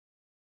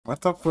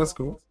What's up,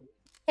 Fosco?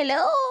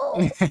 Hello.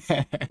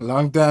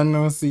 Long time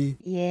no see.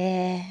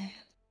 Yeah,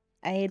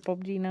 I hate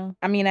PUBG now.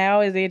 I mean, I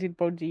always hated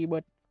PUBG,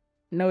 but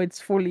now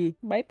it's fully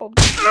my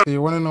PUBG. So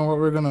you wanna know what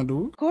we're gonna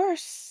do? Of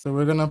course, So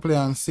we're gonna play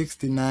on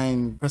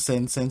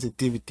 69%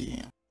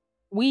 sensitivity.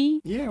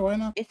 Yeah, why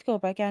not? it's cool.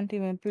 I can't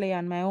even play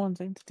on my own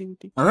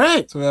sensitivity.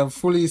 Alright, so we have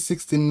fully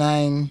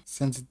 69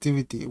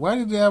 sensitivity. Why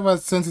did they have a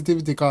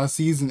sensitivity called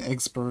season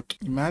expert?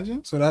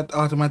 Imagine? So that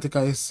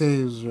automatically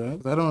saves,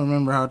 right? I don't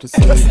remember how to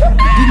save.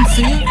 Didn't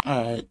save?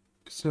 Alright.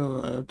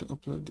 So I have to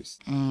upload this.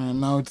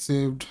 Now it's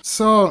saved.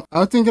 So I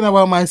was thinking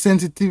about my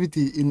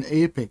sensitivity in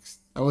Apex.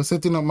 I was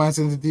setting up my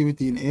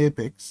sensitivity in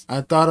Apex.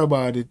 I thought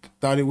about it,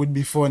 thought it would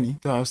be funny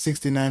to have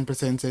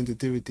 69%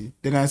 sensitivity.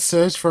 Then I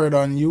searched for it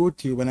on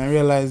YouTube and I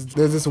realized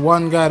there's this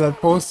one guy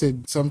that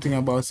posted something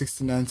about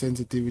 69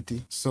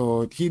 sensitivity.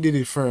 So he did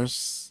it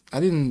first. I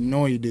didn't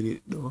know he did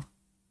it though.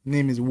 His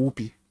name is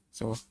Whoopi.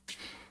 So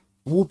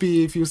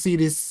Whoopi, if you see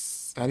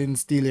this, I didn't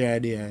steal your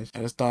idea.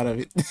 I just thought of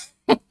it.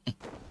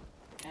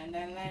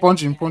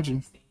 Punch him, punch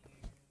him.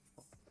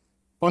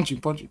 Punch him,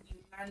 punch him.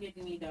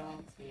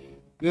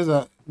 There's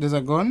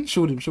a gun.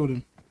 Shoot him, shoot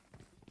him.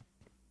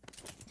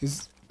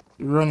 He's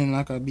running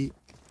like a beat.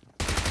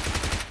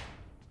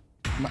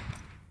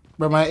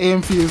 But my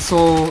aim feels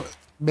so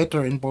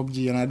better in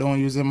PUBG and I don't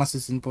use aim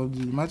assist in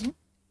PUBG. Imagine.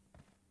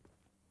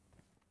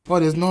 Oh,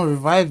 there's no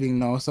reviving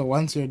now, so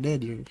once you're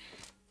dead, you're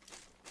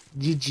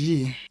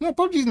GG. No,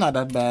 PUBG is not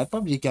that bad.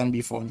 PUBG can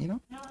be fun, you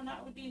know? No,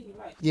 not with these.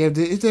 Yeah,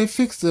 if they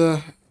fix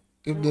the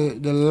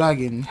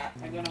lagging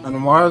and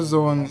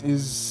Warzone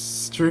is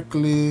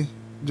strictly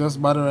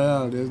just battle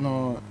royale. There's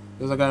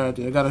a guy right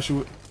there. I gotta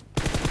shoot.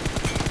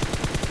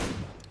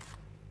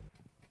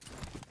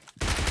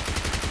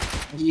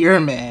 You're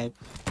mad.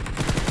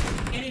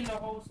 Get in the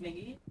house,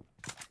 nigga.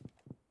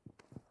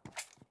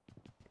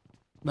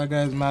 That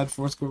guy's mad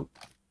for scope.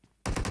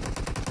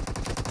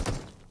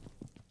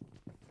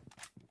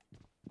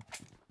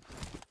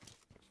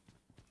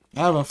 I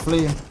have a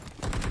flame.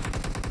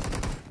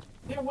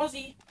 Where was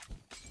he?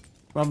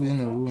 Probably in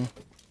the room.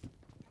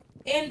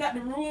 Aimed at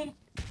the room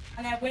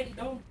and I went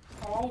down.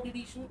 How did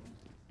he shoot me?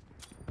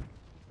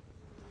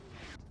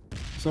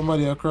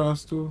 Somebody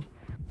across too.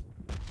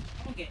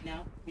 Don't get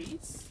now,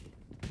 please.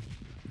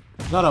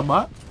 Is that a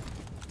bot?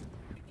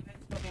 Let's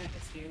go down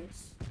the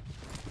stairs.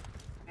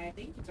 I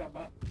think it's a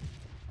bot.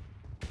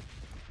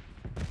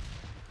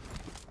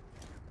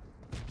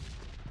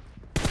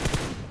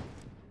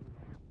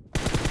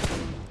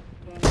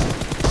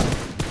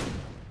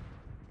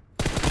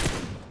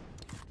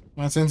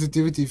 My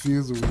sensitivity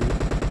feels weird.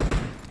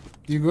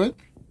 You good?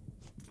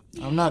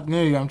 Yeah. I'm not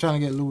near you. I'm trying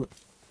to get loot.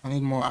 I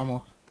need more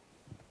ammo.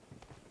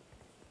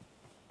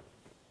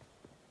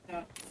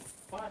 That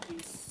bot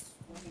is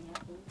running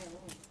out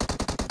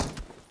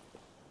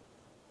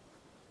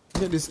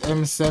Get this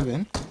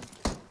M7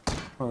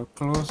 for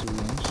close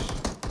range.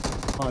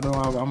 Oh, I don't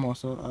have ammo,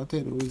 so I'll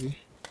take the Uzi.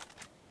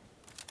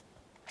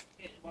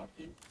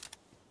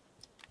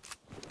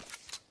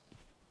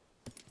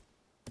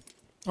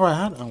 Oh, I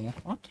had ammo.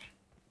 What?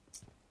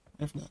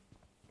 If not.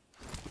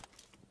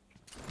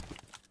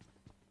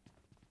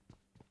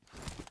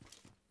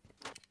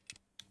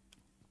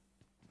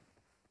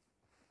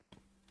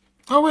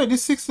 Oh wait,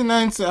 this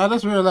 69. I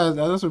just realized.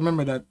 I just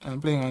remember that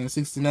I'm playing on a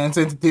 69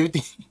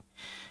 sensitivity.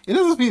 It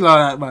doesn't feel all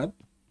that bad.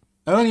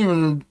 I don't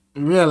even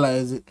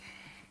realize it.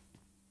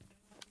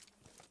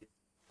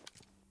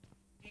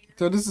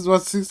 So this is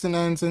what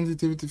 69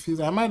 sensitivity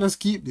feels. I might just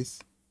keep this.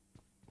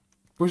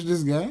 Push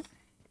this guy.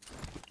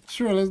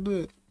 Sure, let's do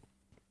it.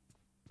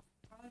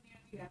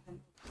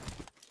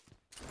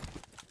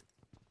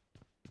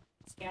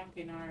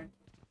 Camping hard.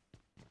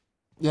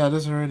 Yeah,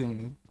 just heard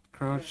him.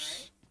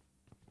 Crouch.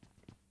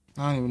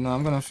 I don't even know.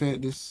 I'm gonna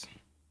fade this.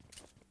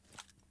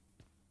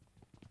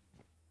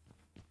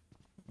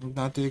 I'm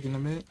not taking a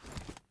bit.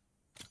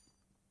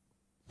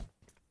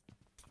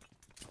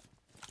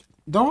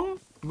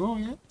 Don't go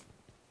yet.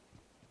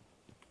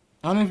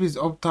 I don't know if he's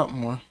up top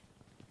more.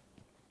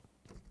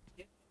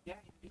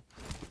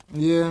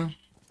 Yeah.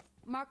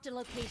 Marked a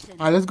location.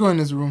 Alright, let's go in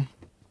this room.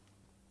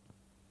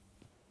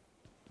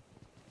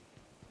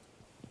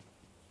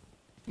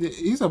 Yeah,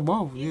 he's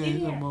above. Yeah,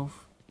 he's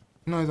above.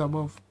 No, he's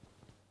above.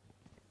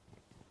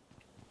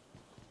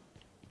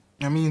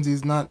 That means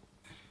he's not.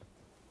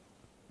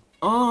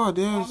 Oh,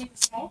 there's.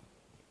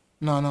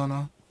 No, no,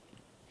 no.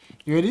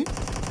 You ready?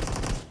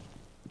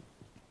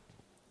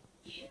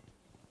 Yeah.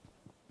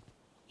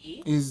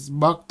 He's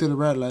back to the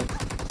red light.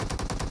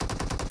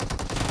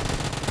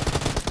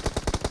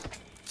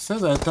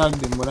 Says I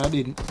tagged him, but I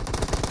didn't.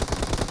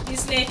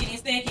 He's snaking,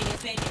 he's snaking, he's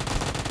snaking.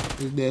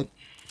 He's dead.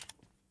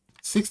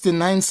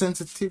 69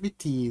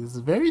 sensitivity is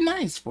very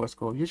nice,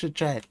 Fourscore. You should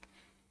try it.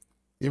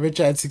 You ever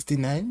tried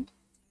 69?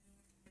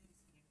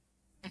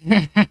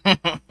 You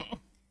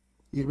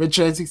ever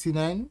tried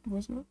 69,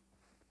 Fourscore?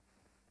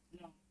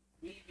 No,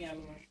 leave me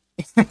alone.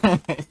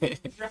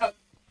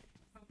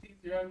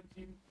 Something's wrong with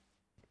you.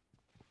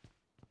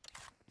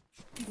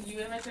 You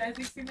ever tried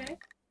 69?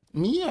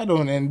 Me, I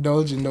don't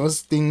indulge in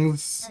those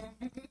things.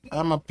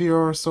 I'm a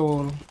pure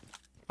soul,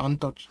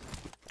 untouched.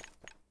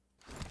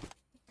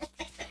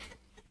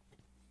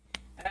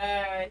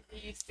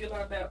 He's still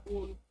on that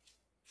old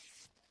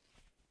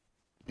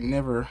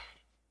Never.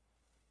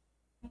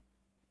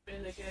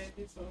 belly guy.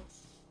 This one.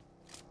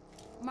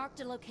 Marked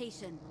a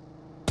location.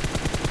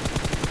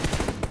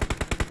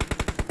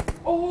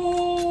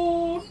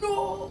 Oh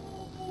no!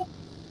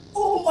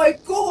 Oh my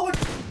god!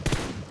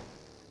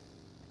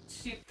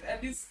 Shit,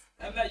 at least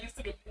I'm not used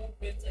to the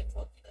movement. I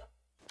fucked it up.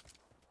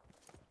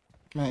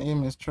 My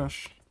aim is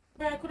trash.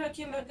 Bro, I could have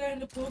killed that guy in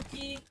the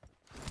pokey.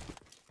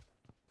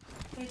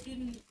 I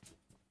didn't.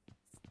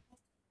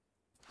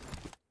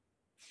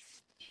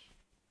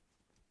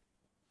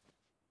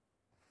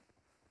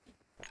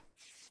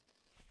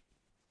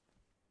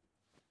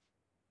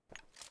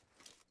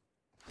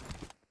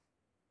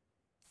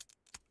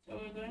 So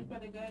we're going for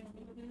the guy in the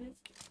middle of this?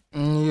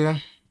 Yeah.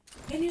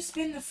 Can you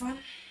spin the fun?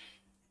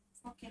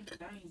 Fucking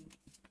dying.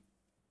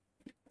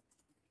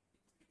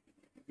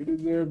 You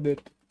deserved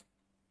it.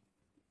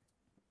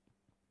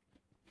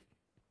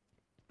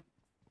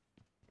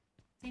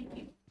 Thank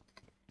you.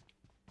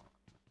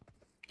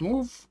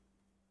 Move.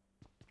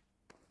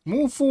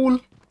 Move, fool.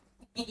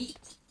 Go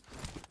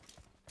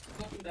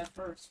do that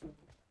first.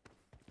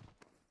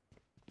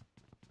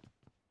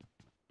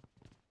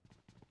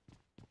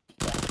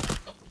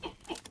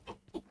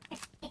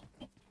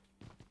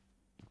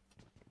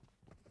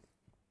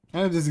 I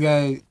know this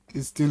guy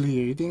is still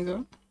here. You think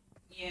so?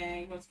 Yeah,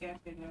 he was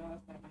camping the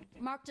last time I think.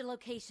 Marked a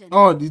location.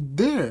 Oh, it's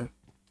there.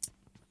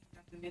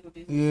 That's the middle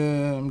business.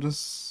 Yeah, I'm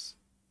just...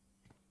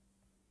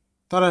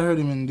 Thought I heard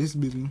him in this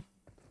building.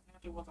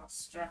 It was a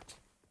strat.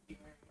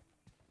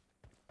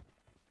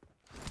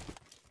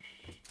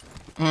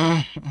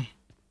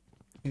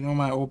 You know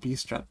my OP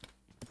strat.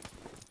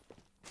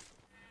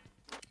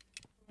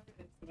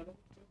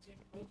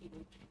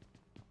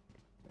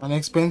 An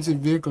expensive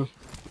vehicle.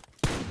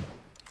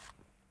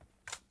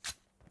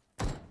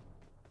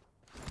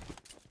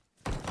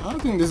 I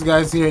don't think this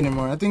guy's here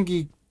anymore. I think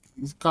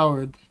he's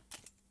coward.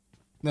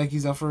 Like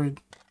he's afraid.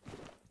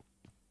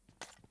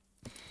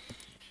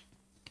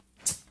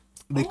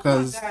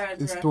 Because oh my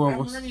God, it's bro. two of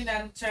I'm us. running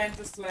and trying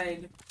to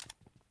slide.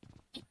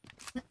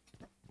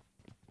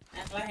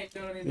 And like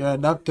doing it. Your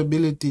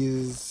adaptability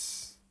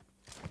is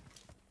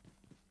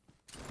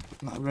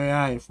not very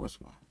high,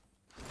 first of all.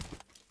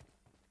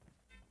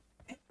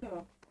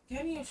 Echo,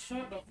 can you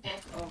shut the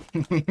fuck up?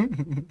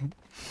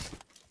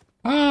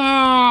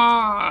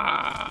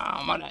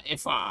 Ah, mother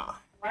effer.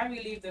 Why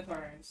we leave the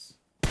cars?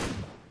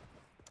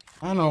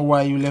 I know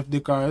why you left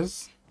the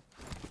cars.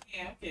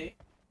 Yeah, okay.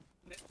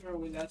 Let's throw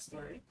with that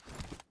story.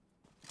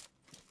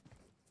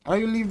 Why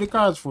you leave the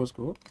cars for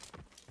school?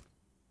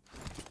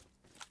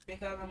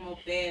 Because I'm a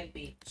bad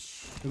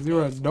bitch. Because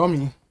you're a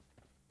dummy.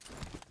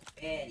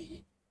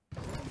 Baddie.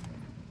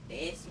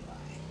 That's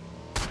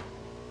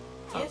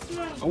why. Yes,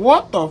 man.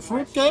 What the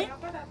fruitcake?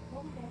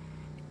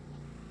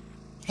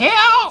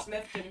 Hell! What's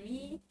left to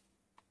me?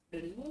 The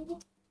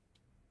noob?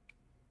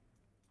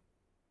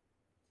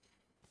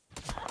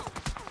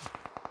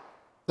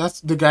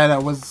 That's the guy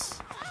that was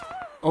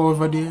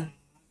over there.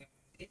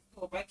 If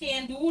I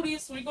can't do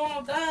this, we're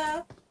gonna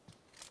die.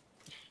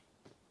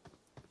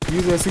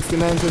 Use a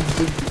 69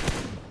 sensitivity.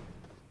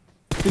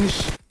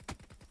 Finish.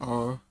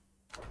 Oh.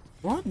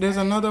 What? There's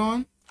another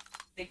one?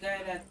 The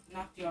guy that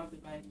knocked you off the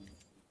bike.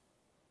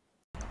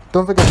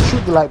 Don't forget to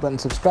shoot the like button,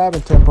 subscribe,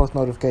 and turn post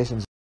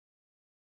notifications.